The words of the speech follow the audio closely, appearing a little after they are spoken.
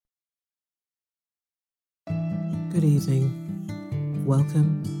Good evening.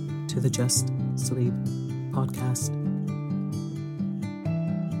 Welcome to the Just Sleep podcast.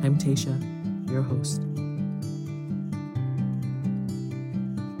 I'm Tasha, your host.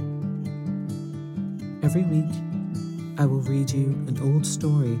 Every week, I will read you an old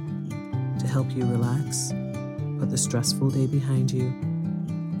story to help you relax, put the stressful day behind you,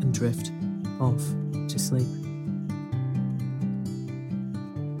 and drift off to sleep.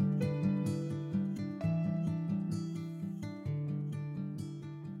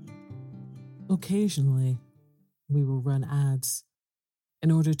 Occasionally, we will run ads in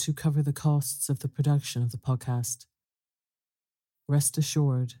order to cover the costs of the production of the podcast. Rest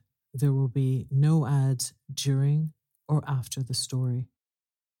assured, there will be no ads during or after the story.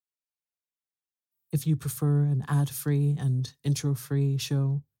 If you prefer an ad-free and intro-free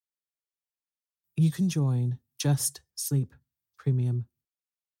show, you can join Just Sleep Premium.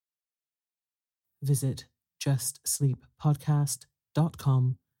 Visit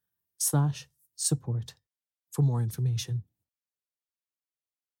justsleeppodcast.com/support for more information.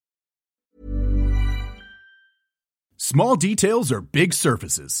 Small details are big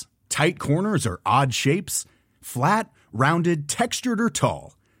surfaces. Tight corners are odd shapes. Flat, rounded, textured, or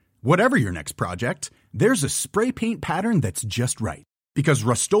tall. Whatever your next project, there's a spray paint pattern that's just right. Because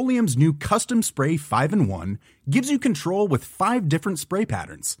Rust-Oleum's new Custom Spray 5-in-1 gives you control with 5 different spray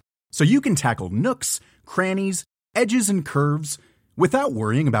patterns. So you can tackle nooks, crannies, edges, and curves without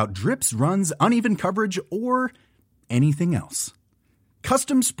worrying about drips, runs, uneven coverage, or anything else.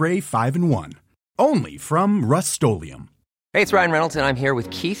 Custom Spray 5-in-1. Only from Rust-Oleum. Hey, it's Ryan Reynolds, and I'm here with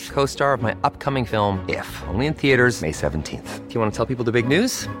Keith, co-star of my upcoming film, If, only in theaters May 17th. Do you want to tell people the big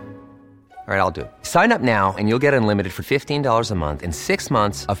news? All right, I'll do it. Sign up now and you'll get unlimited for $15 a month and 6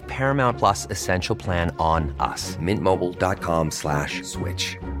 months of Paramount Plus Essential Plan on us.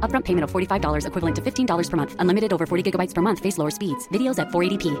 MintMobile.com/switch. Upfront payment of $45 equivalent to $15 per month. Unlimited over 40 gigabytes per month. Face lower speeds. Videos at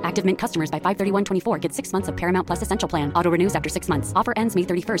 480p. Active Mint customers by 531.24 get 6 months of Paramount Plus Essential Plan. Auto renews after 6 months. Offer ends May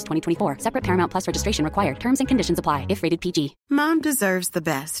 31st, 2024. Separate Paramount Plus registration required. Terms and conditions apply if rated PG. Mom deserves the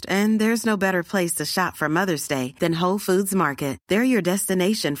best, and there's no better place to shop for Mother's Day than Whole Foods Market. They're your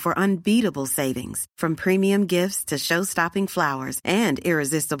destination for unbeatable savings. From premium gifts to show-stopping flowers and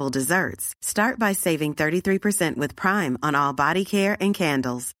irresistible desserts. Start by saving 33% with Prime on all body care and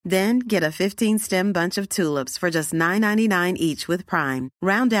candles. Then get a 15-stem bunch of tulips for just $9.99 each with Prime.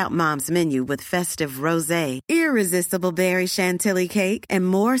 Round out Mom's menu with festive rosé, irresistible berry chantilly cake, and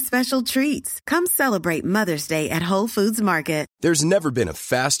more special treats. Come celebrate Mother's Day at Whole Foods Market. There's never been a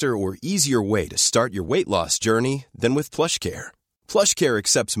faster or easier way to start your weight loss journey than with PlushCare. PlushCare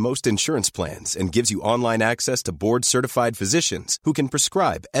accepts most insurance plans and gives you online access to board-certified physicians who can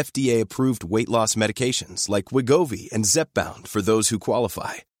prescribe FDA-approved weight loss medications like Wegovy and Zepbound for those who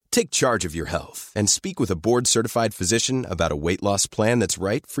qualify. Take charge of your health and speak with a board-certified physician about a weight loss plan that's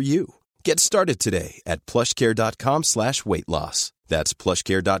right for you. Get started today at plushcare.com/weight loss. That's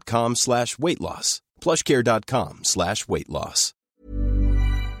plushcare.com/weight loss. plushcare.com/weight loss.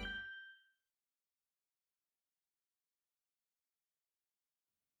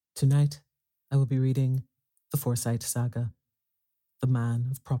 Tonight, I will be reading the Forsyte Saga, The Man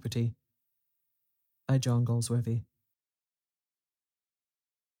of Property, by John Galsworthy.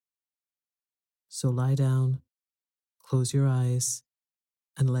 So lie down, close your eyes,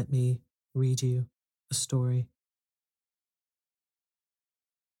 and let me read you a story.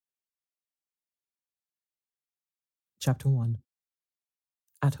 Chapter 1.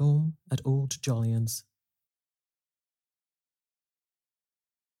 At Home at Old Jolyon's.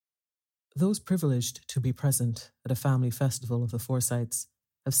 Those privileged to be present at a family festival of the Forsytes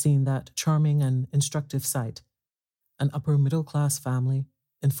have seen that charming and instructive sight, an upper-middle-class family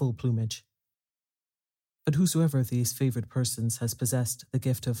in full plumage. But whosoever of these favoured persons has possessed the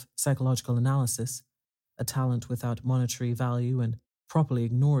gift of psychological analysis, a talent without monetary value and properly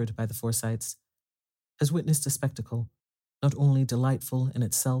ignored by the Forsytes, has witnessed a spectacle not only delightful in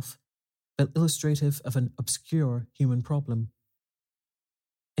itself, but illustrative of an obscure human problem.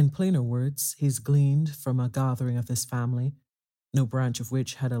 In plainer words, he's gleaned from a gathering of this family, no branch of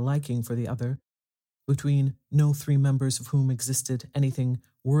which had a liking for the other, between no 3 members of whom existed anything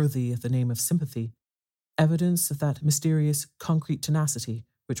worthy of the name of sympathy, evidence of that mysterious concrete tenacity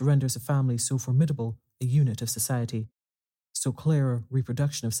which renders a family so formidable a unit of society, so clear a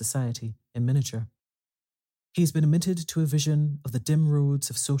reproduction of society in miniature. He's been admitted to a vision of the dim roads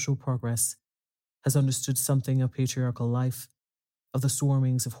of social progress, has understood something of patriarchal life, of the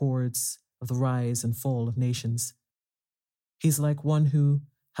swarmings of hordes, of the rise and fall of nations. He's like one who,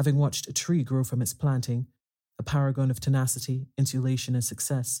 having watched a tree grow from its planting, a paragon of tenacity, insulation, and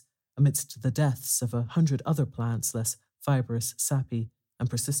success, amidst the deaths of 100 other plants less fibrous, sappy,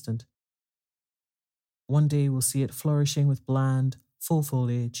 and persistent. One day we'll see it flourishing with bland, full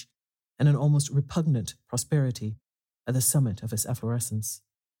foliage and an almost repugnant prosperity at the summit of its efflorescence.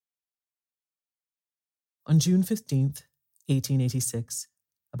 On June 15th, 1886,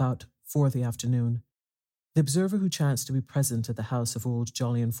 about 4 p.m, the observer who chanced to be present at the house of old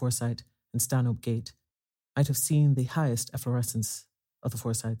Jolyon Forsyte in Stanhope Gate might have seen the highest efflorescence of the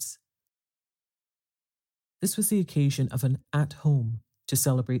Forsytes. This was the occasion of an at-home to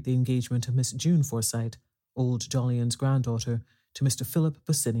celebrate the engagement of Miss June Forsyte, old Jolyon's granddaughter, to Mr. Philip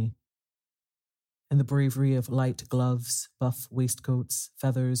Bosinney. In the bravery of light gloves, buff waistcoats,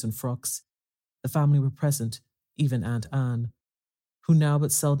 feathers, and frocks, the family were present, even Aunt Anne, who now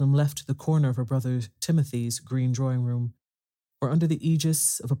but seldom left the corner of her brother Timothy's green drawing-room, where under the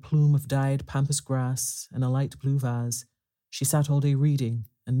aegis of a plume of dyed pampas grass and a light blue vase, she sat all day reading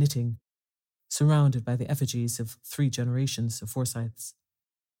and knitting, surrounded by the effigies of 3 generations of Forsytes.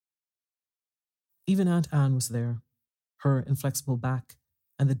 Even Aunt Anne was there, her inflexible back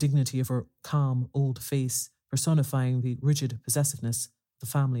and the dignity of her calm old face personifying the rigid possessiveness of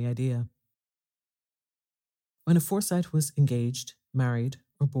the family idea. When a Forsyte was engaged, married,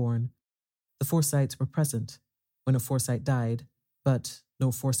 or born, the Forsytes were present. When a Forsyte died, but no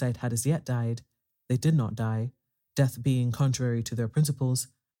Forsyte had as yet died, they did not die, death being contrary to their principles,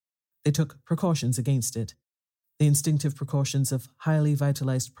 they took precautions against it, the instinctive precautions of highly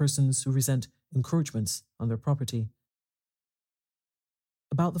vitalized persons who resent encroachments on their property.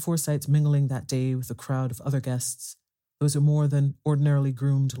 About the Forsytes mingling that day with a crowd of other guests, there was a more than ordinarily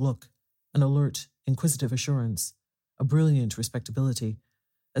groomed look, an alert, inquisitive assurance, a brilliant respectability,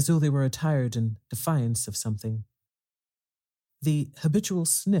 as though they were attired in defiance of something. The habitual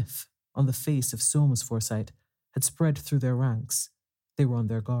sniff on the face of Soames Forsyte had spread through their ranks. They were on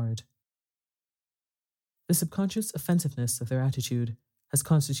their guard. The subconscious offensiveness of their attitude has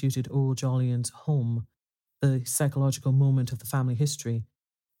constituted old Jolyon's home, the psychological moment of the family history,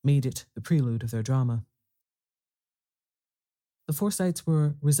 made it the prelude of their drama. The Forsytes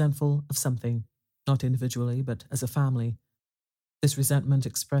were resentful of something, not individually, but as a family. This resentment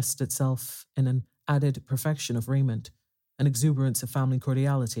expressed itself in an added perfection of raiment, an exuberance of family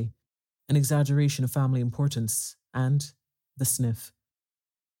cordiality, an exaggeration of family importance, and the sniff.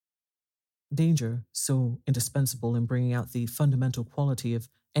 Danger, so indispensable in bringing out the fundamental quality of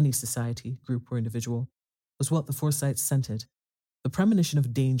any society, group, or individual, was what the Forsytes scented. The premonition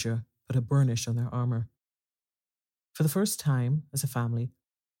of danger put a burnish on their armour. For the first time, as a family,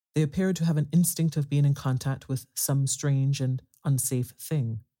 they appeared to have an instinct of being in contact with some strange and unsafe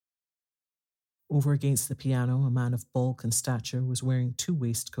thing. Over against the piano, a man of bulk and stature was wearing 2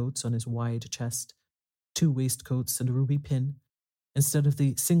 waistcoats on his wide chest, 2 waistcoats and a ruby pin, instead of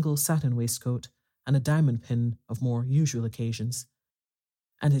the single satin waistcoat and a diamond pin of more usual occasions,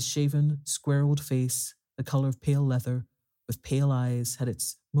 and his shaven, square-old face, the colour of pale leather, with pale eyes, had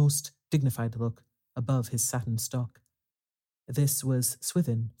its most dignified look above his satin stock. This was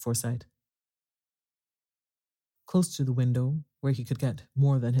Swithin Forsyte. Close to the window, where he could get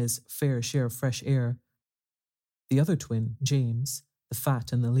more than his fair share of fresh air, the other twin, James, the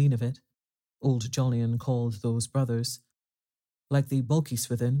fat and the lean of it, old Jolyon called those brothers, like the bulky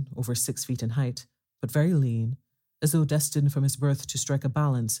Swithin, over 6 feet in height, but very lean, as though destined from his birth to strike a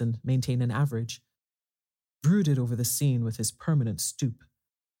balance and maintain an average, brooded over the scene with his permanent stoop.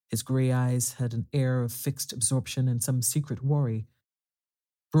 His grey eyes had an air of fixed absorption and some secret worry,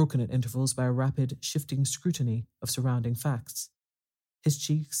 broken at intervals by a rapid, shifting scrutiny of surrounding facts. His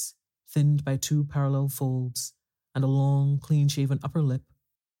cheeks, thinned by 2 parallel folds, and a long, clean-shaven upper lip,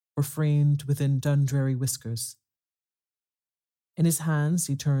 were framed within Dundreary whiskers. In his hands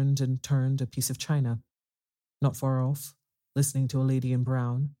he turned and turned a piece of china. Not far off, listening to a lady in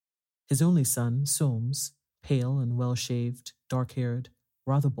brown, his only son, Soames, pale and well-shaved, dark-haired,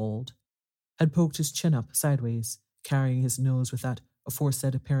 rather bald, had poked his chin up sideways, carrying his nose with that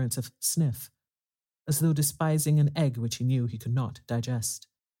aforesaid appearance of sniff, as though despising an egg which he knew he could not digest.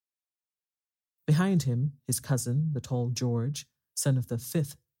 Behind him, his cousin, the tall George, son of the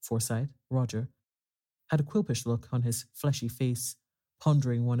 5th Forsyte, Roger, had a quilpish look on his fleshy face,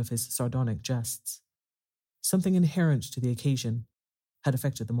 pondering one of his sardonic jests. Something inherent to the occasion had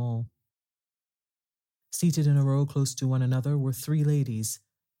affected them all. Seated in a row close to one another were 3 ladies,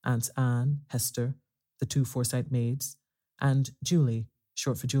 Aunts Anne, Hester, the 2 Forsyte maids, and Julie,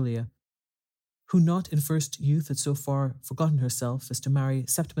 short for Julia, who not in first youth had so far forgotten herself as to marry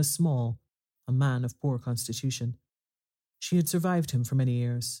Septimus Small, a man of poor constitution. She had survived him for many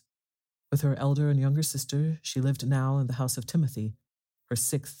years. With her elder and younger sister, she lived now in the house of Timothy, her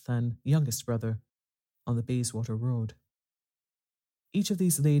sixth and youngest brother, on the Bayswater Road. Each of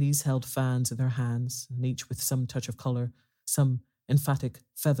these ladies held fans in their hands, and each with some touch of colour, some emphatic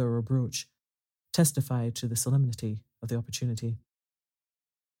feather or brooch, testified to the solemnity of the opportunity.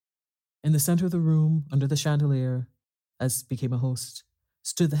 In the centre of the room, under the chandelier, as became a host,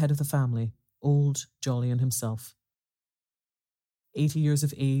 stood the head of the family, old Jolyon himself. 80 years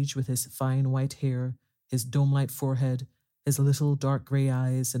of age, with his fine white hair, his dome-like forehead, his little dark grey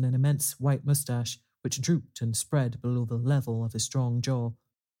eyes, and an immense white moustache which drooped and spread below the level of his strong jaw.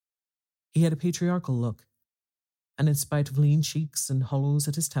 He had a patriarchal look, and in spite of lean cheeks and hollows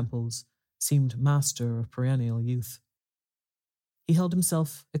at his temples, seemed master of perennial youth. He held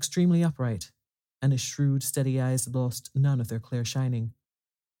himself extremely upright, and his shrewd, steady eyes lost none of their clear shining.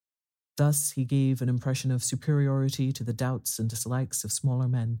 Thus he gave an impression of superiority to the doubts and dislikes of smaller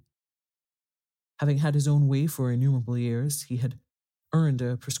men. Having had his own way for innumerable years, he had earned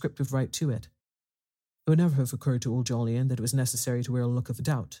a prescriptive right to it. It would never have occurred to old Jolyon that it was necessary to wear a look of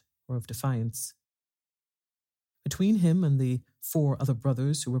doubt or of defiance. Between him and the 4 other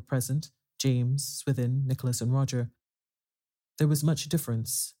brothers who were present, James, Swithin, Nicholas, and Roger, there was much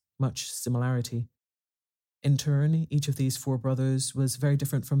difference, much similarity. In turn, each of these 4 brothers was very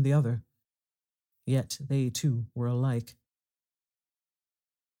different from the other, yet they too were alike.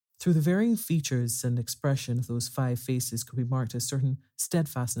 Through the varying features and expression of those 5 faces could be marked a certain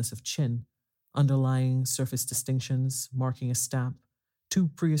steadfastness of chin, underlying surface distinctions, marking a stamp, too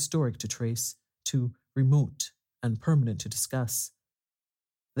prehistoric to trace, too remote and permanent to discuss,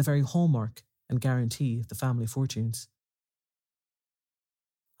 the very hallmark and guarantee of the family fortunes.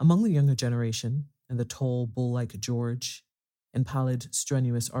 Among the younger generation, in the tall, bull-like George, in pallid,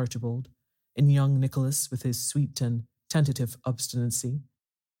 strenuous Archibald, in young Nicholas with his sweet and tentative obstinacy,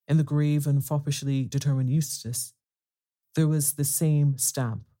 in the grave and foppishly determined Eustace, there was the same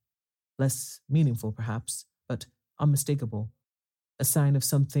stamp, less meaningful perhaps, but unmistakable, a sign of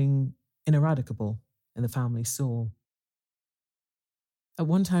something ineradicable in the family soul. At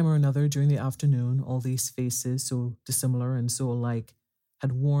one time or another during the afternoon, all these faces, so dissimilar and so alike,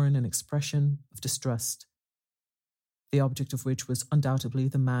 had worn an expression of distrust, the object of which was undoubtedly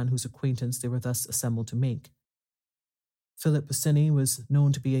the man whose acquaintance they were thus assembled to make. Philip Bosinney was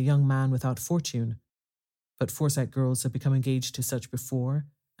known to be a young man without fortune, but Forsyte girls had become engaged to such before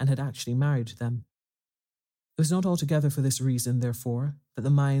and had actually married them. It was not altogether for this reason, therefore, that the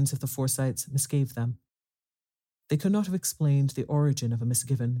minds of the Forsytes misgave them. They could not have explained the origin of a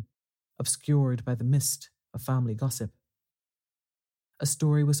misgiving, obscured by the mist of family gossip. A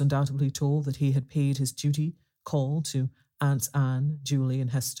story was undoubtedly told that he had paid his duty call to Aunts Anne, Julie,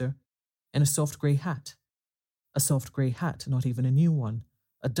 and Hester in a soft grey hat. A soft grey hat, not even a new one,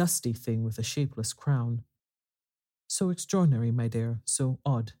 a dusty thing with a shapeless crown. So extraordinary, my dear, so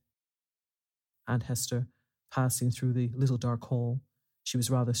odd. Aunt Hester, passing through the little dark hall, she was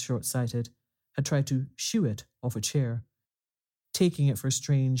rather short-sighted, had tried to shoo it off a chair, taking it for a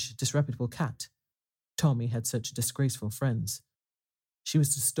strange, disreputable cat. Tommy had such disgraceful friends. She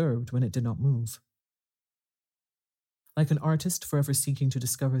was disturbed when it did not move. Like an artist forever seeking to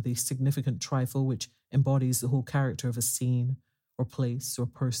discover the significant trifle which embodies the whole character of a scene, or place, or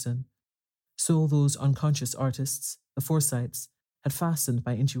person, so those unconscious artists, the Forsytes, had fastened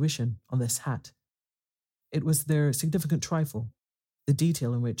by intuition on this hat. It was their significant trifle, the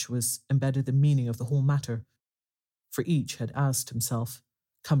detail in which was embedded the meaning of the whole matter, for each had asked himself,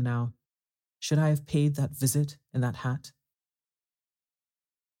 "Come now, should I have paid that visit in that hat?"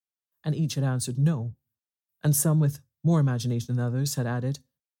 And each had answered no, and some with more imagination than others had added,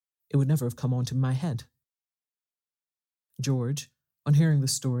 "It would never have come onto my head." George, on hearing the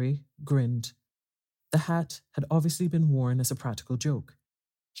story, grinned. The hat had obviously been worn as a practical joke.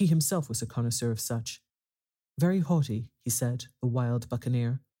 He himself was a connoisseur of such. Very haughty, he said, the wild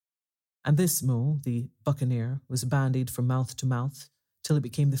buccaneer. And this mot, the buccaneer, was bandied from mouth to mouth till it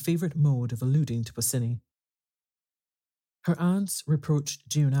became the favourite mode of alluding to Bosinney. Her aunts reproached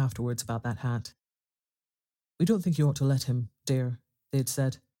June afterwards about that hat. "We don't think you ought to let him, dear," they had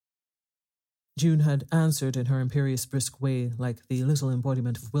said. June had answered in her imperious brisk way, like the little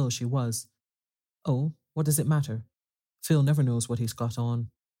embodiment of will she was. "Oh, what does it matter? Phil never knows what he's got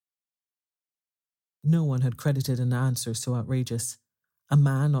on." No one had credited an answer so outrageous. A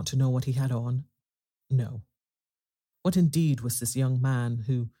man not to know what he had on? No. What indeed was this young man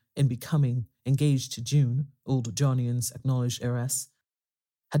who, in becoming engaged to June, old Johnny's acknowledged heiress,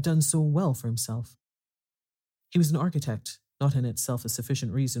 had done so well for himself? He was an architect, not in itself a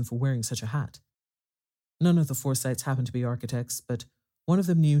sufficient reason for wearing such a hat. None of the Forsytes happened to be architects, but one of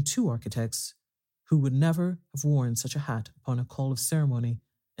them knew 2 architects who would never have worn such a hat upon a call of ceremony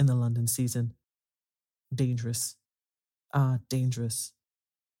in the London season. Dangerous. Ah, dangerous.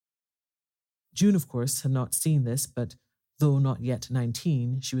 June, of course, had not seen this, but though not yet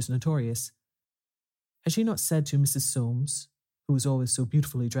 19, she was notorious. Had she not said to Mrs. Soames, who was always so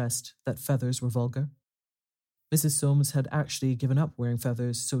beautifully dressed, that feathers were vulgar? Mrs. Soames had actually given up wearing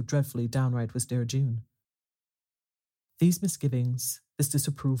feathers, so dreadfully downright was dear June. These misgivings, this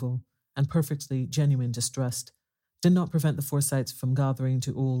disapproval, and perfectly genuine distrust did not prevent the Forsytes from gathering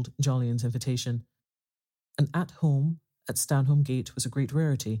to old Jolyon's invitation. An at-home at Stanholm Gate was a great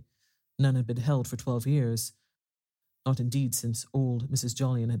rarity. None had been held for 12 years, not indeed since old Mrs.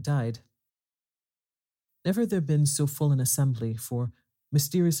 Jolyon had died. Never had there been so full an assembly, for,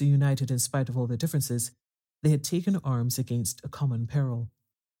 mysteriously united in spite of all their differences, they had taken arms against a common peril.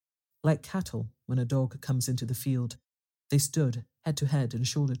 Like cattle, when a dog comes into the field, they stood, head to head and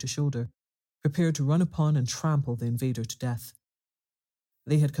shoulder to shoulder, prepared to run upon and trample the invader to death.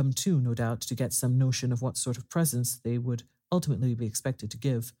 They had come too, no doubt, to get some notion of what sort of presents they would ultimately be expected to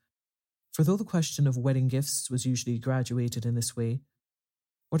give, for though the question of wedding gifts was usually graduated in this way,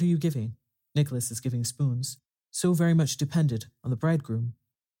 what are you giving? Nicholas is giving spoons, so very much depended on the bridegroom.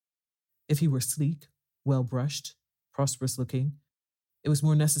 If he were sleek, well-brushed, prosperous-looking, it was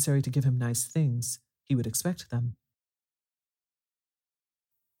more necessary to give him nice things. He would expect them.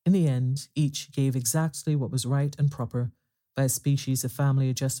 In the end, each gave exactly what was right and proper by a species of family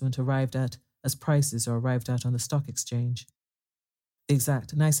adjustment arrived at as prices are arrived at on the stock exchange. The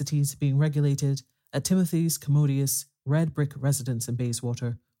exact niceties being regulated at Timothy's commodious red brick residence in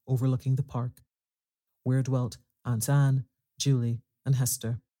Bayswater, overlooking the park, where dwelt Aunt Anne, Julie, and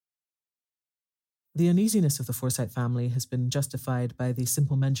Hester. The uneasiness of the Forsyte family has been justified by the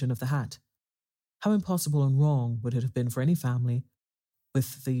simple mention of the hat. How impossible and wrong would it have been for any family,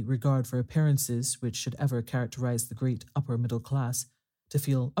 with the regard for appearances which should ever characterize the great upper middle class, to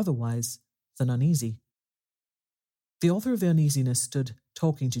feel otherwise than uneasy. The author of the uneasiness stood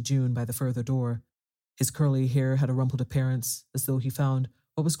talking to June by the further door. His curly hair had a rumpled appearance, as though he found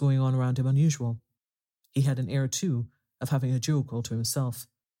what was going on around him unusual. He had an air, too, of having a joke all to himself.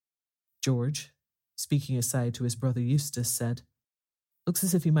 George, speaking aside to his brother Eustace, said, "Looks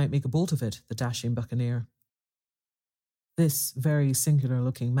as if he might make a bolt of it, the dashing buccaneer." This very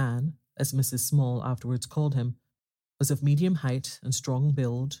singular-looking man, as Mrs. Small afterwards called him, was of medium height and strong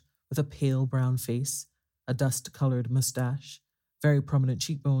build, with a pale brown face, a dust-coloured moustache, very prominent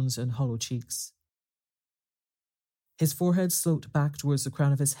cheekbones and hollow cheeks. His forehead sloped back towards the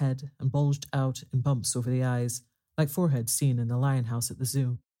crown of his head and bulged out in bumps over the eyes, like foreheads seen in the lion house at the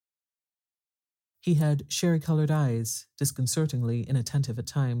zoo. He had sherry-coloured eyes, disconcertingly inattentive at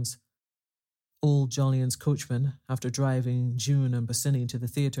times. Old Jolyon's coachman, after driving June and Bosinney to the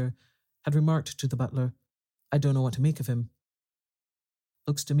theatre, had remarked to the butler, "I don't know what to make of him.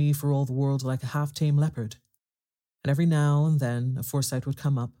 Looks to me for all the world like a half-tame leopard." And every now and then a Forsyte would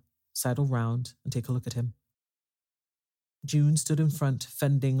come up, sidle round, and take a look at him. June stood in front,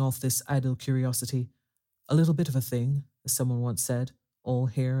 fending off this idle curiosity, a little bit of a thing, as someone once said, all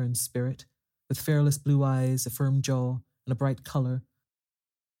hair and spirit, with fearless blue eyes, a firm jaw, and a bright colour,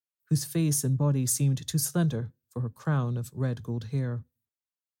 whose face and body seemed too slender for her crown of red gold hair.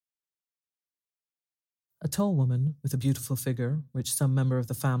 A tall woman, with a beautiful figure, which some member of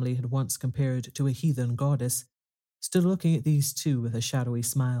the family had once compared to a heathen goddess, stood looking at these two with a shadowy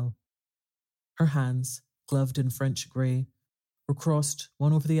smile. Her hands, gloved in French grey, were crossed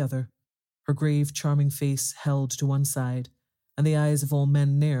one over the other, her grave, charming face held to one side, and the eyes of all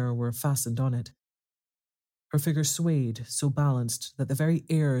men near were fastened on it. Her figure swayed, so balanced that the very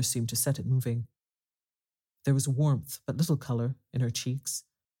air seemed to set it moving. There was warmth, but little colour, in her cheeks.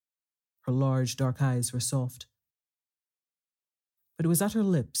 Her large dark eyes were soft. But it was at her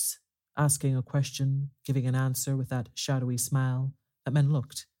lips, asking a question, giving an answer with that shadowy smile, that men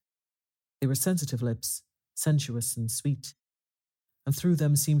looked. They were sensitive lips, sensuous and sweet, and through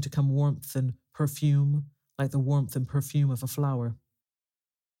them seemed to come warmth and perfume, like the warmth and perfume of a flower.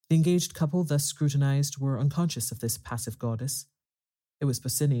 The engaged couple thus scrutinized were unconscious of this passive goddess. It was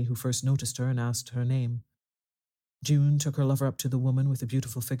Bosinney who first noticed her and asked her name. June took her lover up to the woman with the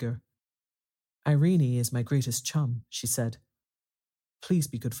beautiful figure. "Irene is my greatest chum," she said. "Please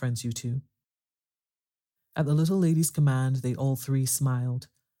be good friends, you two." At the little lady's command, they all three smiled,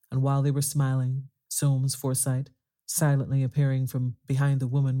 and while they were smiling, Soames Forsyte, silently appearing from behind the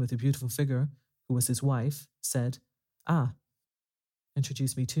woman with the beautiful figure, who was his wife, said, "Ah,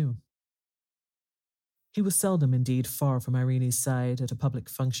 introduce me too." He was seldom, indeed, far from Irene's side at a public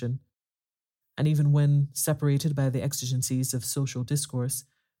function, and even when separated by the exigencies of social discourse,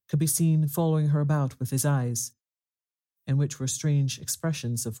 could be seen following her about with his eyes, in which were strange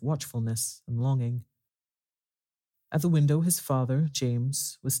expressions of watchfulness and longing. At the window, his father,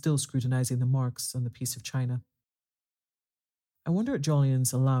 James, was still scrutinizing the marks on the piece of china. "I wonder at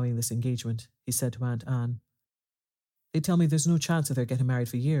Jolyon's allowing this engagement," he said to Aunt Anne. "They tell me there's no chance of their getting married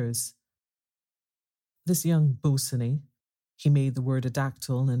for years. This young Beausoney," he made the word a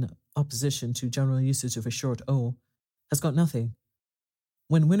dactyl in opposition to general usage of a short O, "has got nothing.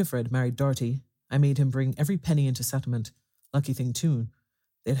 When Winifred married Darty, I made him bring every penny into settlement. Lucky thing, too.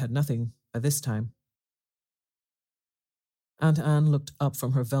 They'd had nothing by this time." Aunt Anne looked up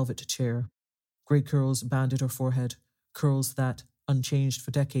from her velvet chair. Grey curls banded her forehead, curls that, unchanged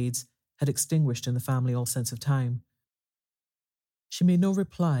for decades, had extinguished in the family all sense of time. She made no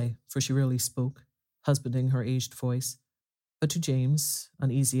reply, for she rarely spoke, husbanding her aged voice, but to James,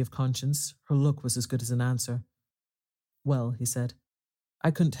 uneasy of conscience, her look was as good as an answer. "Well," he said,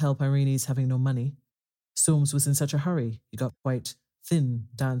 "I couldn't help Irene's having no money. Soames was in such a hurry, he got quite thin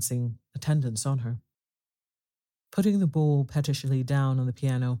dancing attendance on her." Putting the bowl pettishly down on the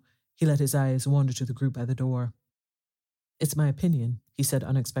piano, he let his eyes wander to the group at the door. "It's my opinion," he said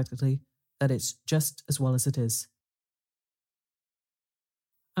unexpectedly, "that it's just as well as it is."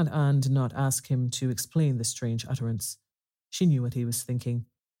 Aunt Anne did not ask him to explain this strange utterance. She knew what he was thinking.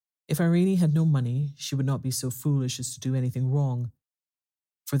 If Irene had no money, she would not be so foolish as to do anything wrong.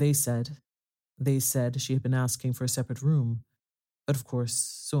 For they said she had been asking for a separate room, but of course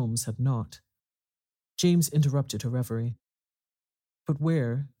Soames had not. James interrupted her reverie. "But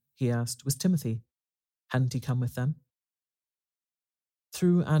where," he asked, "was Timothy? Hadn't he come with them?"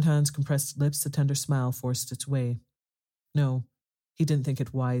 Through Aunt Anne's compressed lips a tender smile forced its way. No, he didn't think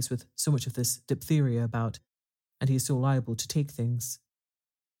it wise with so much of this diphtheria about, and he is so liable to take things.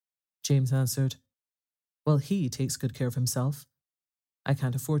 James answered, "Well, he takes good care of himself. I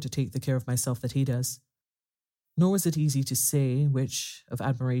can't afford to take the care of myself that he does." Nor was it easy to say which of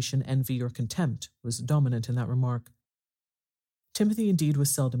admiration, envy, or contempt was dominant in that remark. Timothy indeed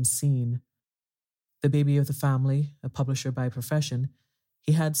was seldom seen. The baby of the family, a publisher by profession,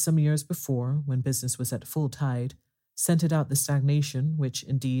 he had some years before, when business was at full tide, scented out the stagnation which,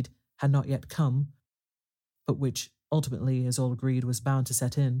 indeed, had not yet come, but which, ultimately, as all agreed, was bound to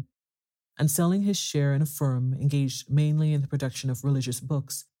set in, and selling his share in a firm engaged mainly in the production of religious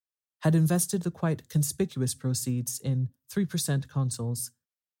books, had invested the quite conspicuous proceeds in 3% consols.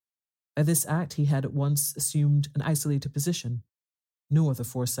 By this act he had at once assumed an isolated position, no other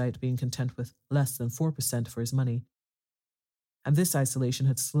Forsyte being content with less than 4% for his money. And this isolation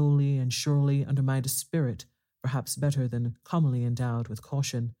had slowly and surely undermined a spirit perhaps better than commonly endowed with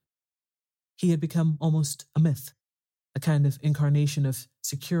caution. He had become almost a myth, a kind of incarnation of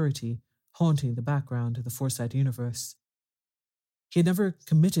security haunting the background of the Forsyte universe. He had never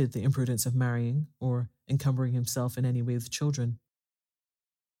committed the imprudence of marrying or encumbering himself in any way with children.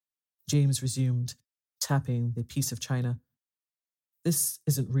 James resumed, tapping the piece of china. "This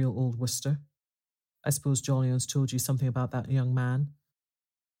isn't real old Worcester. I suppose Jolyon's told you something about that young man.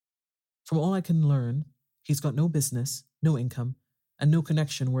 From all I can learn, he's got no business, no income, and no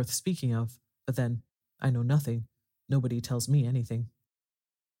connection worth speaking of, but then, I know nothing. Nobody tells me anything."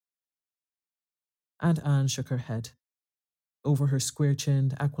 Aunt Anne shook her head. Over her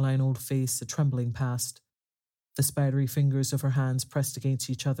square-chinned, aquiline old face a trembling passed. The spidery fingers of her hands pressed against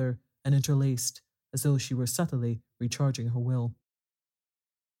each other and interlaced, as though she were subtly recharging her will.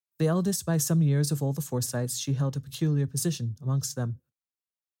 The eldest by some years of all the Forsytes, she held a peculiar position amongst them.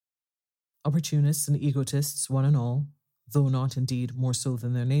 Opportunists and egotists, one and all, though not indeed more so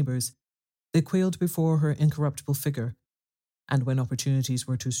than their neighbours, they quailed before her incorruptible figure, and when opportunities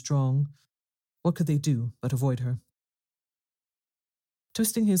were too strong, what could they do but avoid her?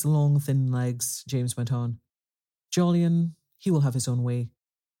 Twisting his long, thin legs, James went on, "Jolyon, he will have his own way.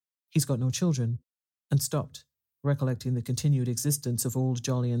 He's got no children," and stopped, recollecting the continued existence of old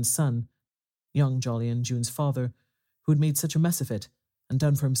Jolyon's son, young Jolyon, June's father, who had made such a mess of it and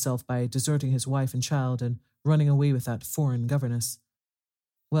done for himself by deserting his wife and child and running away with that foreign governess.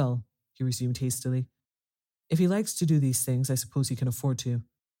 "Well," he resumed hastily, "if he likes to do these things, I suppose he can afford to.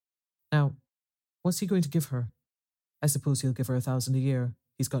 Now, what's he going to give her? I suppose he'll give her 1,000 a year.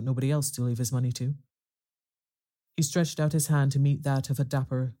 He's got nobody else to leave his money to." He stretched out his hand to meet that of a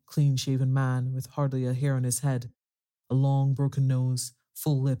dapper, clean-shaven man with hardly a hair on his head, a long, broken nose,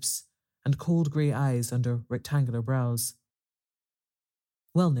 full lips, and cold grey eyes under rectangular brows.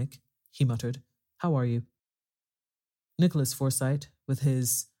 "Well, Nick," he muttered, "how are you?" Nicholas Forsyte, with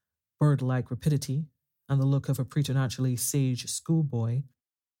his bird-like rapidity and the look of a preternaturally sage schoolboy,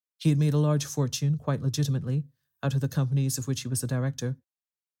 he had made a large fortune, quite legitimately, out of the companies of which he was a director.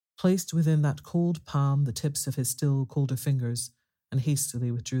 placed within that cold palm the tips of his still colder fingers, and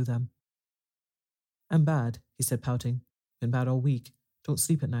hastily withdrew them. "I'm bad," he said, pouting. "Been bad all week. Don't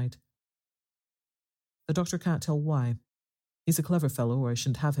sleep at night." The doctor can't tell why. He's a clever fellow, or I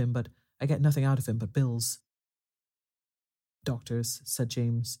shouldn't have him, but I get nothing out of him but bills. "Doctors," said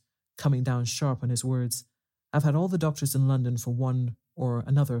James, coming down sharp on his words. "I've had all the doctors in London for one or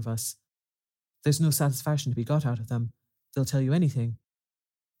another of us. There's no satisfaction to be got out of them. They'll tell you anything.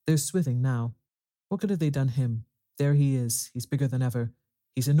 There's Swithing now. What good have they done him? There he is. He's bigger than ever.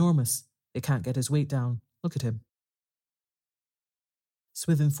 He's enormous. They can't get his weight down. Look at him."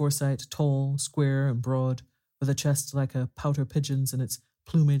 Swithin Forsyte, tall, square and broad, with a chest like a pouter pigeon's and its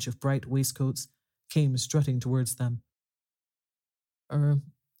plumage of bright waistcoats, came strutting towards them.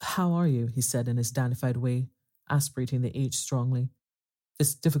 How are you?" he said in his dandified way, aspirating the H strongly.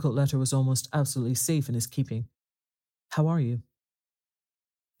 This difficult letter was almost absolutely safe in his keeping. "How are you?"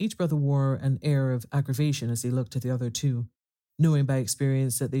 Each brother wore an air of aggravation as he looked at the other two, knowing by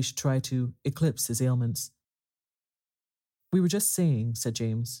experience that they should try to eclipse his ailments. "We were just saying," said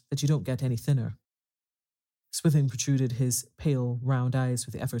James, "that you don't get any thinner." Swithing protruded his pale, round eyes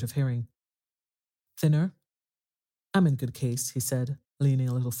with the effort of hearing. "Thinner? I'm in good case," he said, leaning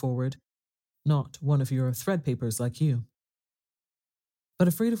a little forward. "Not one of your thread papers like you." But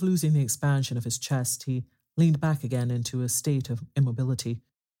afraid of losing the expansion of his chest, he leaned back again into a state of immobility,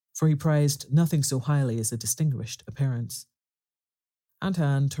 for he prized nothing so highly as a distinguished appearance. Aunt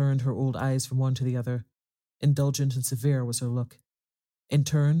Anne turned her old eyes from one to the other. Indulgent and severe was her look. In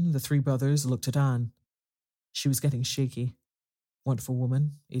turn, the three brothers looked at Anne. She was getting shaky. Wonderful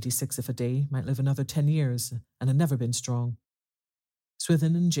woman, 86 if a day, might live another 10 years, and had never been strong.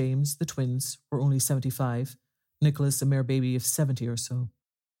 Swithin and James, the twins, were only 75, Nicholas a mere baby of 70 or so.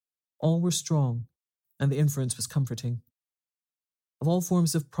 All were strong, and the inference was comforting. Of all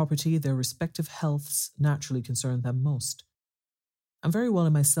forms of property, their respective healths naturally concerned them most. "I'm very well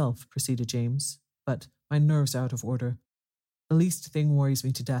in myself," proceeded James, "but my nerves are out of order. The least thing worries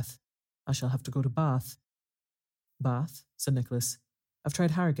me to death. I shall have to go to Bath." "Bath?" said Nicholas. "I've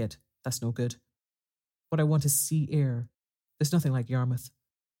tried Harrogate. That's no good. What I want is sea air. There's nothing like Yarmouth.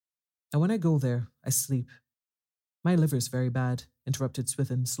 And when I go there, I sleep." "My liver's very bad," interrupted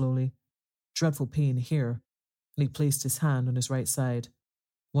Swithin slowly. "Dreadful pain here," and he placed his hand on his right side.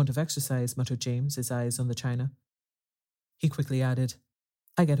 "Want of exercise," muttered James, his eyes on the china. He quickly added,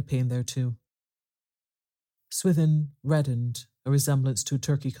 "I get a pain there too." Swithin reddened, a resemblance to a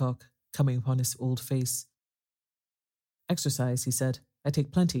turkey cock coming upon his old face. "Exercise," he said. "I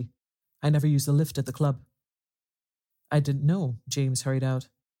take plenty. I never use the lift at the club." "I didn't know," James hurried out.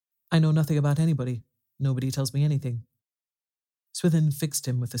 "I know nothing about anybody. Nobody tells me anything." Swithin fixed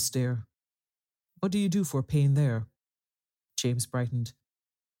him with a stare. "What do you do for pain there?" James brightened.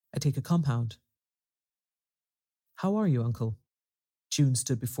 "I take a compound." "How are you, uncle?" June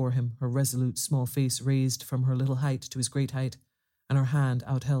stood before him, her resolute small face raised from her little height to his great height, and her hand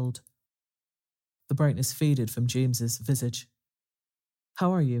outheld. The brightness faded from James's visage.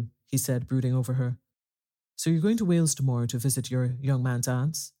 "How are you?" he said, brooding over her. "So you're going to Wales tomorrow to visit your young man's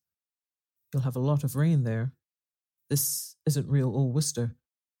aunts? You'll have a lot of rain there. This isn't real old Worcester."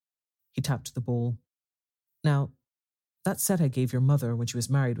 He tapped the bowl. "Now, that set I gave your mother when she was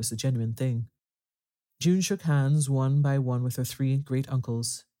married was a genuine thing." June shook hands one by one with her three great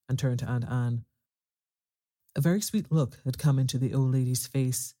uncles and turned to Aunt Anne. A very sweet look had come into the old lady's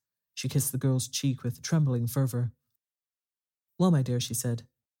face. She kissed the girl's cheek with trembling fervour. "Well, my dear," she said,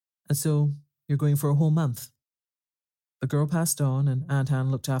 "and so you're going for a whole month?" The girl passed on, and Aunt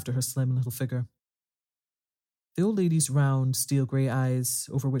Anne looked after her slim little figure. The old lady's round, steel-grey eyes,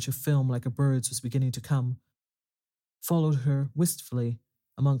 over which a film like a bird's was beginning to come, followed her wistfully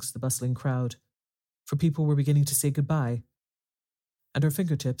amongst the bustling crowd, for people were beginning to say goodbye, and her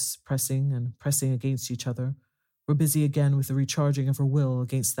fingertips, pressing and pressing against each other, were busy again with the recharging of her will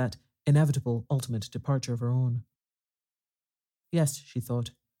against that inevitable ultimate departure of her own. "Yes," she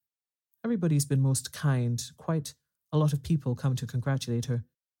thought, "everybody's been most kind. Quite a lot of people come to congratulate her.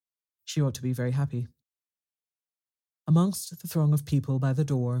 She ought to be very happy." Amongst the throng of people by the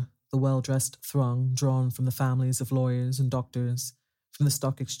door, the well-dressed throng drawn from the families of lawyers and doctors, from the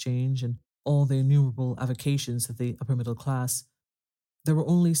stock exchange and all the innumerable avocations of the upper middle class, there were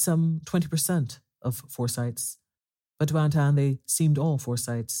only some 20% of Forsytes, but to Aunt Anne they seemed all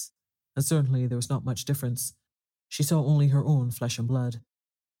Forsytes, and certainly there was not much difference. She saw only her own flesh and blood.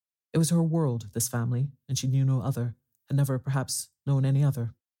 It was her world, this family, and she knew no other, had never perhaps known any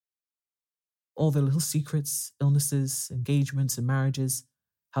other. All their little secrets, illnesses, engagements and marriages,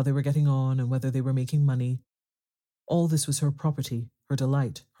 how they were getting on and whether they were making money, all this was her property, her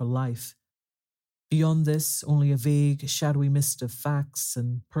delight, her life. Beyond this, only a vague, shadowy mist of facts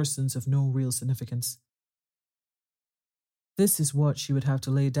and persons of no real significance. This is what she would have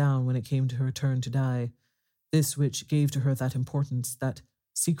to lay down when it came to her turn to die, this which gave to her that importance, that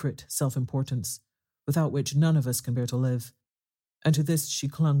secret self-importance, without which none of us can bear to live, and to this she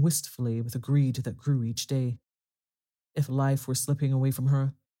clung wistfully with a greed that grew each day. If life were slipping away from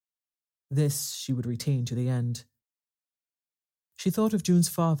her, this she would retain to the end. She thought of June's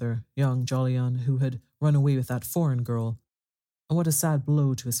father, young Jolyon, who had run away with that foreign girl, and what a sad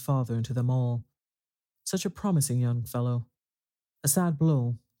blow to his father and to them all. Such a promising young fellow. A sad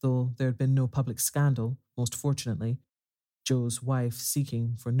blow, though there had been no public scandal, most fortunately, Joe's wife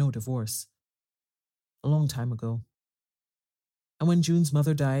seeking for no divorce. A long time ago. And when June's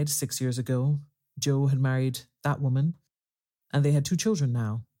mother died 6 years ago, Joe had married that woman, and they had 2 children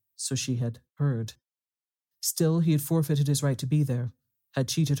now, so she had heard. Still, he had forfeited his right to be there, had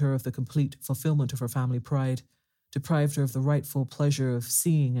cheated her of the complete fulfillment of her family pride, deprived her of the rightful pleasure of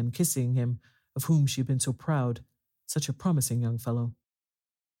seeing and kissing him of whom she had been so proud, such a promising young fellow.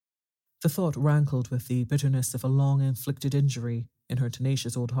 The thought rankled with the bitterness of a long-inflicted injury in her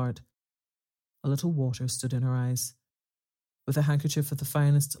tenacious old heart. A little water stood in her eyes. With a handkerchief of the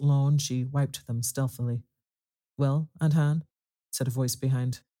finest lawn, she wiped them stealthily. "Well, Aunt Han?" said a voice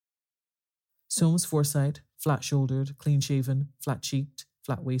behind. Soames Forsyte, flat-shouldered, clean-shaven, flat-cheeked,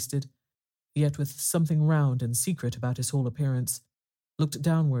 flat-waisted, yet with something round and secret about his whole appearance, looked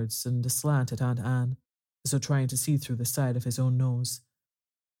downwards and aslant at Aunt Anne, as though trying to see through the side of his own nose.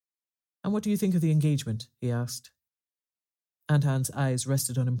 "And what do you think of the engagement?" he asked. Aunt Anne's eyes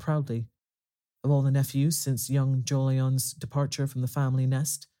rested on him proudly. Of all the nephews since young Jolyon's departure from the family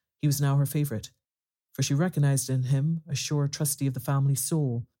nest, he was now her favourite, for she recognised in him a sure trustee of the family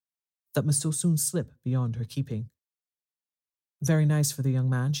soul that must so soon slip beyond her keeping. "Very nice for the young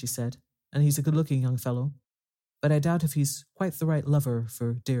man," she said, "and he's a good-looking young fellow, but I doubt if he's quite the right lover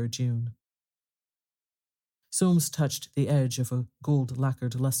for dear June." Soames touched the edge of a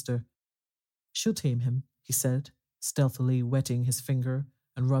gold-lacquered lustre. "She'll tame him," he said, stealthily wetting his finger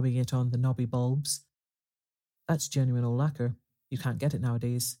and rubbing it on the knobby bulbs. "That's genuine old lacquer. You can't get it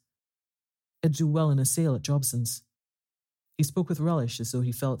nowadays. It'd do well in a sale at Jobson's." He spoke with relish, as though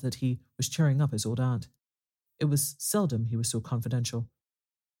he felt that he was cheering up his old aunt. It was seldom he was so confidential.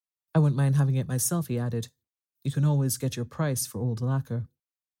 "I wouldn't mind having it myself," he added. "You can always get your price for old lacquer."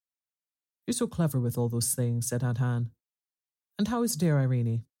 "You're so clever with all those things," said Aunt Han. "And how is dear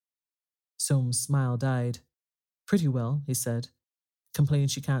Irene?" Soames' smile died. "Pretty well," he said.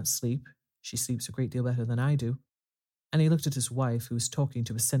 "Complains she can't sleep. She sleeps a great deal better than I do." And he looked at his wife, who was talking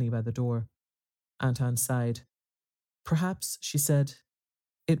to Bosinney by the door. Aunt Anne sighed. "Perhaps," she said,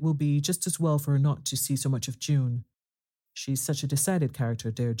 "it will be just as well for her not to see so much of June. She's such a decided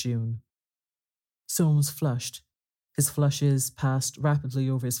character, dear June." Soames flushed. His flushes passed rapidly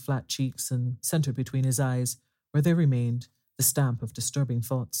over his flat cheeks and centred between his eyes, where they remained, the stamp of disturbing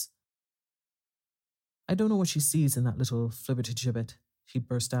thoughts. "I don't know what she sees in that little flibbertigibbet," he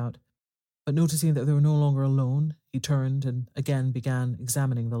burst out, but noticing that they were no longer alone, he turned and again began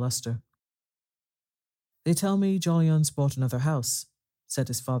examining the lustre. "They tell me Jolyon's bought another house," said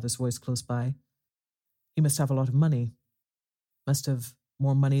his father's voice close by. "He must have a lot of money. Must have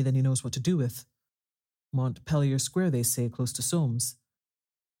more money than he knows what to do with. Montpelier Square, they say, close to Soames.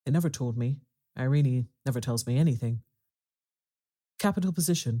 They never told me. Irene never tells me anything." "Capital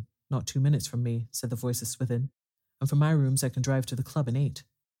position, not 2 minutes from me," said the voices within, "and from my rooms I can drive to the club in 8.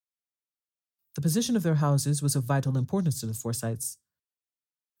 The position of their houses was of vital importance to the Forsytes.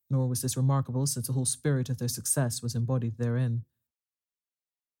 Nor was this remarkable, since the whole spirit of their success was embodied therein.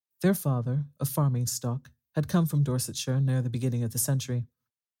 Their father, of farming stock, had come from Dorsetshire near the beginning of the century.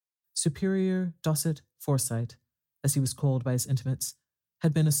 Superior Dorset Forsyte, as he was called by his intimates,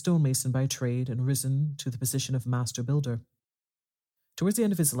 had been a stonemason by trade and risen to the position of master builder. Towards the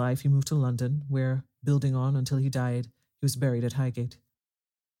end of his life he moved to London, where, building on until he died, he was buried at Highgate.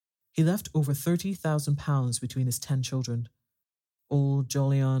 He left over £30,000 between his 10 children. Old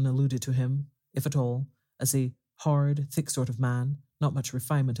Jolyon alluded to him, if at all, as a hard, thick sort of man, not much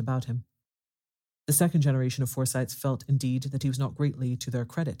refinement about him. The second generation of Forsytes felt, indeed, that he was not greatly to their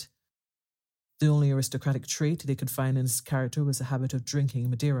credit. The only aristocratic trait they could find in his character was a habit of drinking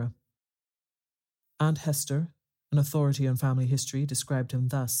Madeira. Aunt Hester, an authority on family history, described him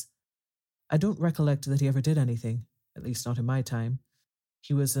thus: "I don't recollect that he ever did anything, at least not in my time.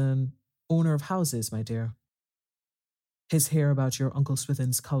 He was an owner of houses, my dear. His hair about your Uncle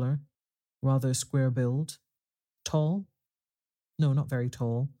Swithin's colour, rather square build. Tall? No, not very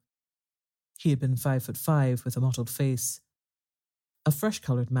tall. He had been 5'5", with a mottled face. A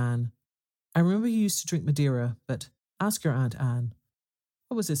fresh-coloured man. I remember he used to drink Madeira, but ask your Aunt Anne.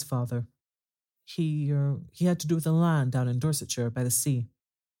 What was his father? He had to do with the land down in Dorsetshire by the sea.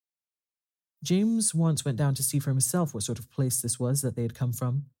 James once went down to see for himself what sort of place this was that they had come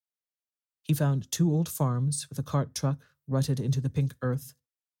from. He found 2 old farms with a cart truck rutted into the pink earth,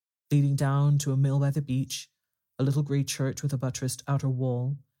 leading down to a mill by the beach, a little grey church with a buttressed outer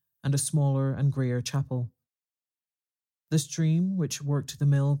wall, and a smaller and greyer chapel. The stream which worked the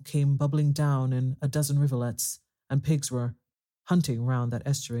mill came bubbling down in a dozen rivulets, and pigs were hunting round that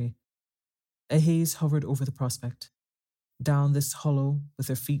estuary. A haze hovered over the prospect. Down this hollow, with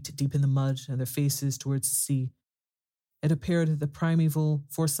their feet deep in the mud and their faces towards the sea, it appeared that the primeval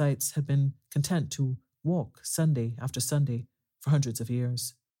Forsytes had been content to walk Sunday after Sunday for hundreds of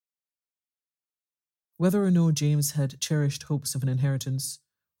years. Whether or no James had cherished hopes of an inheritance,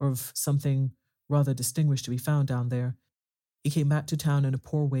 or of something rather distinguished to be found down there, he came back to town in a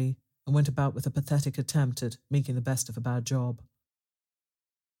poor way and went about with a pathetic attempt at making the best of a bad job.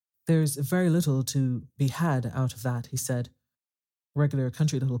 There's very little to be had out of that, he said. Regular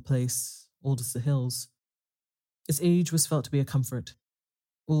country little place, old as the hills. His age was felt to be a comfort.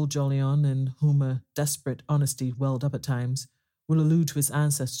 Old Jolyon, in whom a desperate honesty welled up at times, will allude to his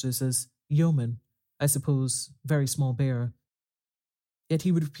ancestors as yeomen, I suppose very small beer. Yet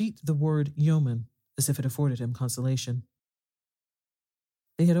he would repeat the word yeoman as if it afforded him consolation.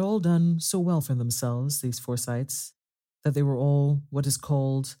 They had all done so well for themselves, these Forsytes, that they were all what is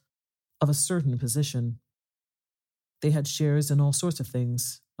called of a certain position. They had shares in all sorts of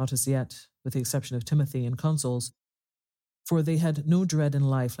things, not as yet, with the exception of Timothy and consols, for they had no dread in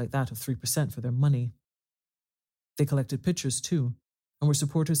life like that of 3% for their money. They collected pictures too, and were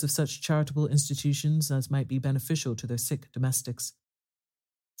supporters of such charitable institutions as might be beneficial to their sick domestics.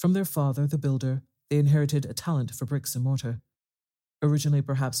 From their father, the builder, they inherited a talent for bricks and mortar. Originally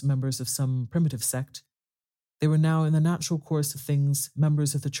perhaps members of some primitive sect, they were now in the natural course of things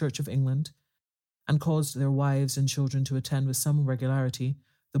members of the Church of England, and caused their wives and children to attend with some regularity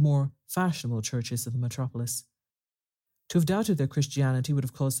the more fashionable churches of the metropolis. To have doubted their Christianity would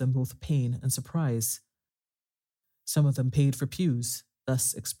have caused them both pain and surprise. Some of them paid for pews,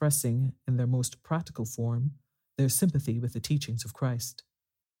 thus expressing, in their most practical form, their sympathy with the teachings of Christ.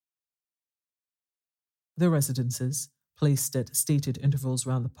 Their residences, placed at stated intervals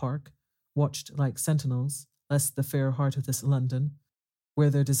round the park, watched like sentinels, lest the fair heart of this London, where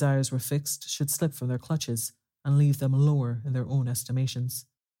their desires were fixed, should slip from their clutches and leave them lower in their own estimations.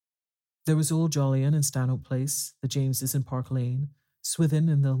 There was old Jolyon in Stanhope Place, the Jameses in Park Lane, Swithin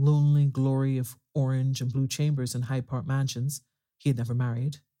in the lonely glory of orange and blue chambers in Hyde Park mansions. He had never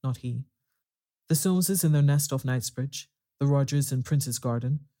married, not he. The Soameses in their nest off Knightsbridge, the Rogers in Prince's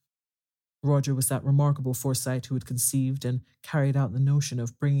Garden. Roger was that remarkable Forsyte who had conceived and carried out the notion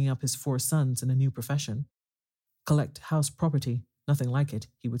of bringing up his 4 sons in a new profession. Collect house property, nothing like it,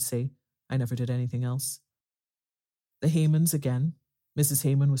 he would say. I never did anything else. The Haymans again. Mrs.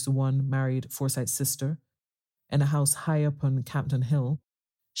 Hayman was the one married Forsyte's sister, in a house high up on Campden Hill,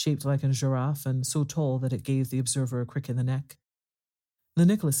 shaped like a giraffe and so tall that it gave the observer a crick in the neck. The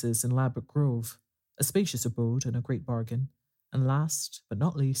Nicholases in Ladbroke Grove, a spacious abode and a great bargain. And last, but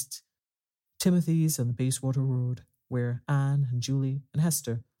not least, Timothy's on the Bayswater Road, where Anne and Julie and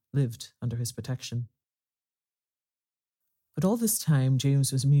Hester lived under his protection. But all this time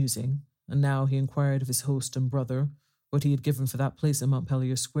James was musing, and now he inquired of his host and brother what he had given for that place in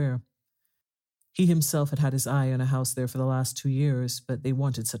Montpellier Square. He himself had had his eye on a house there for the last 2 years, but they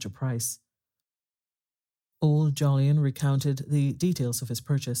wanted such a price. Old Jolyon recounted the details of his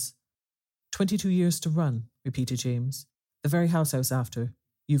purchase. 22 years to run, repeated James. The very house I was after.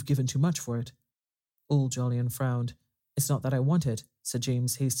 You've given too much for it. Old Jolyon frowned. It's not that I want it, said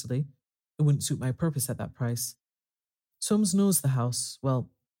James hastily. It wouldn't suit my purpose at that price. Soames knows the house. Well,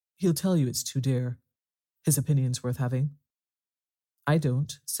 he'll tell you it's too dear. His opinion's worth having. I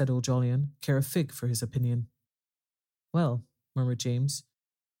don't, said old Jolyon, care a fig for his opinion. Well, murmured James,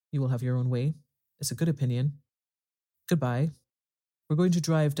 you will have your own way. It's a good opinion. Goodbye. We're going to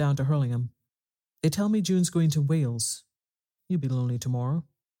drive down to Hurlingham. They tell me June's going to Wales. You'll be lonely tomorrow.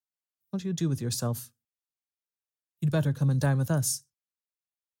 What do you do with yourself? You'd better come and dine with us.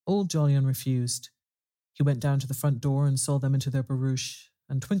 Old Jolyon refused. He went down to the front door and saw them into their barouche,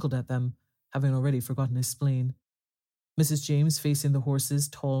 and twinkled at them, having already forgotten his spleen. Mrs. James facing the horses,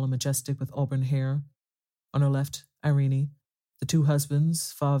 tall and majestic with auburn hair. On her left, Irene, the 2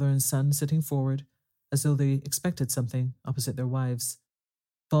 husbands, father and son, sitting forward, as though they expected something, opposite their wives.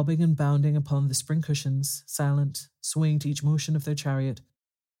 Bobbing and bounding upon the spring cushions, silent, swaying to each motion of their chariot,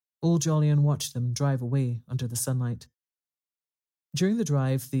 old Jolyon watched them drive away under the sunlight. During the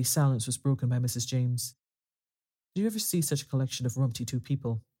drive, the silence was broken by Mrs. James. Did you ever see such a collection of rumty-too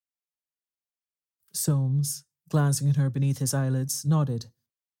people? Soames, glancing at her beneath his eyelids, nodded,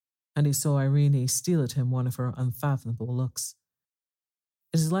 and he saw Irene steal at him one of her unfathomable looks.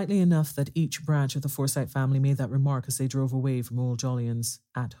 It is likely enough that each branch of the Forsyte family made that remark as they drove away from old Jolyon's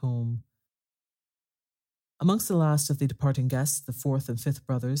at home. Amongst the last of the departing guests, the fourth and fifth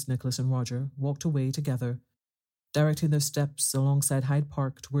brothers, Nicholas and Roger, walked away together, directing their steps alongside Hyde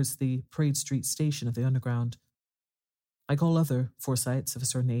Park towards the Parade Street station of the Underground. Like all other Forsytes of a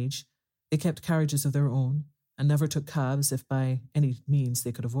certain age, they kept carriages of their own and never took cabs if by any means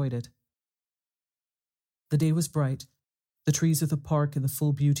they could avoid it. The day was bright, the trees of the park in the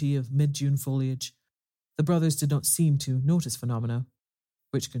full beauty of mid-June foliage. The brothers did not seem to notice phenomena,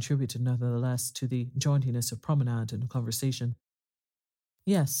 which contributed nevertheless to the jauntiness of promenade and conversation.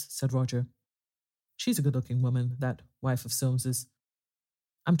 "Yes," said Roger. "She's a good-looking woman, that wife of Soames's.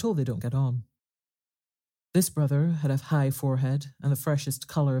 I'm told they don't get on." This brother had a high forehead and the freshest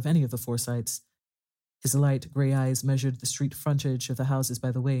colour of any of the Forsytes. His light grey eyes measured the street frontage of the houses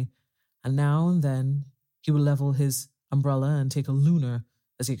by the way, and now and then he would level his umbrella and take a lunar,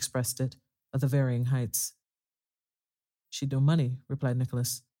 as he expressed it, of the varying heights. "She'd no money," replied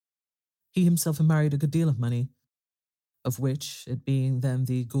Nicholas. He himself had married a good deal of money, of which, it being then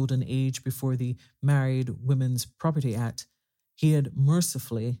the golden age before the Married Women's Property Act, he had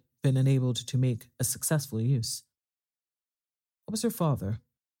mercifully been enabled to make a successful use. What was her father?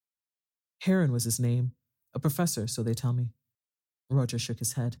 Heron was his name, a professor, so they tell me. Roger shook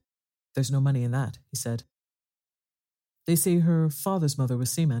his head. "There's no money in that," he said. "They say her father's mother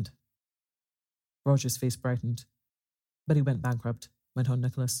was cement." Roger's face brightened. "But he went bankrupt," went on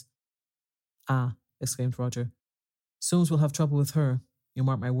Nicholas. "Ah," exclaimed Roger. "Soames will have trouble with her. You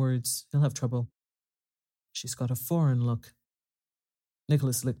mark my words, he'll have trouble. She's got a foreign look."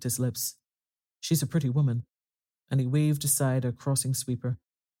 Nicholas licked his lips. "She's a pretty woman," and he waved aside a crossing sweeper.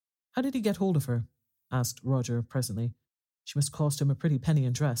 "How did he get hold of her?" asked Roger presently. "She must cost him a pretty penny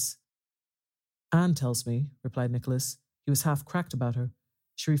in dress." "Anne tells me," replied Nicholas, "he was half cracked about her.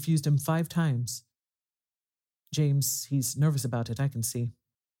 She refused him 5 times. James, he's nervous about it, I can see."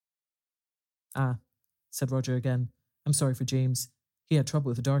 "Ah," said Roger again. "I'm sorry for James. He had trouble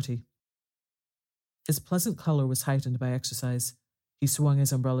with Darty." His pleasant colour was heightened by exercise. He swung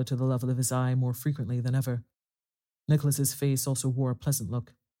his umbrella to the level of his eye more frequently than ever. Nicholas's face also wore a pleasant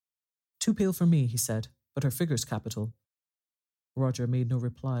look. "Too pale for me," he said, "but her figure's capital." Roger made no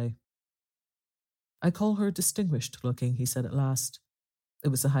reply. "I call her distinguished-looking," he said at last. It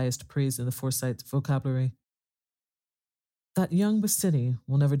was the highest praise in the Forsyte vocabulary. "That young Bassini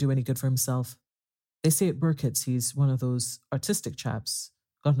will never do any good for himself. They say at Burkitt's he's one of those artistic chaps,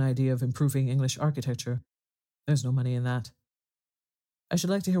 got an idea of improving English architecture. There's no money in that. I should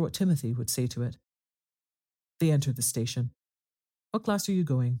like to hear what Timothy would say to it." They entered the station. "What class are you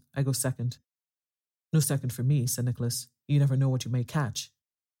going? I go second." "No second for me," said Nicholas. "You never know what you may catch."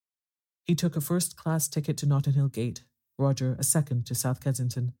 He took a first-class ticket to Notting Hill Gate, Roger a second to South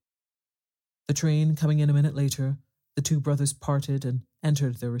Kensington. The train coming in a minute later, the two brothers parted and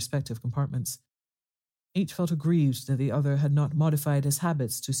entered their respective compartments. Each felt aggrieved that the other had not modified his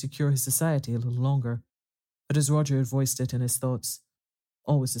habits to secure his society a little longer, but as Roger had voiced it in his thoughts,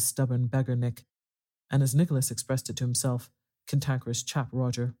 always a stubborn beggar Nick, and as Nicholas expressed it to himself, cantankerous chap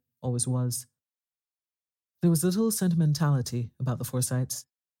Roger always was. There was little sentimentality about the Forsytes,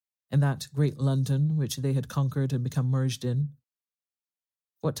 in that great London which they had conquered and become merged in.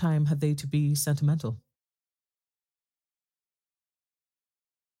 What time had they to be sentimental?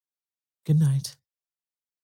 Good night.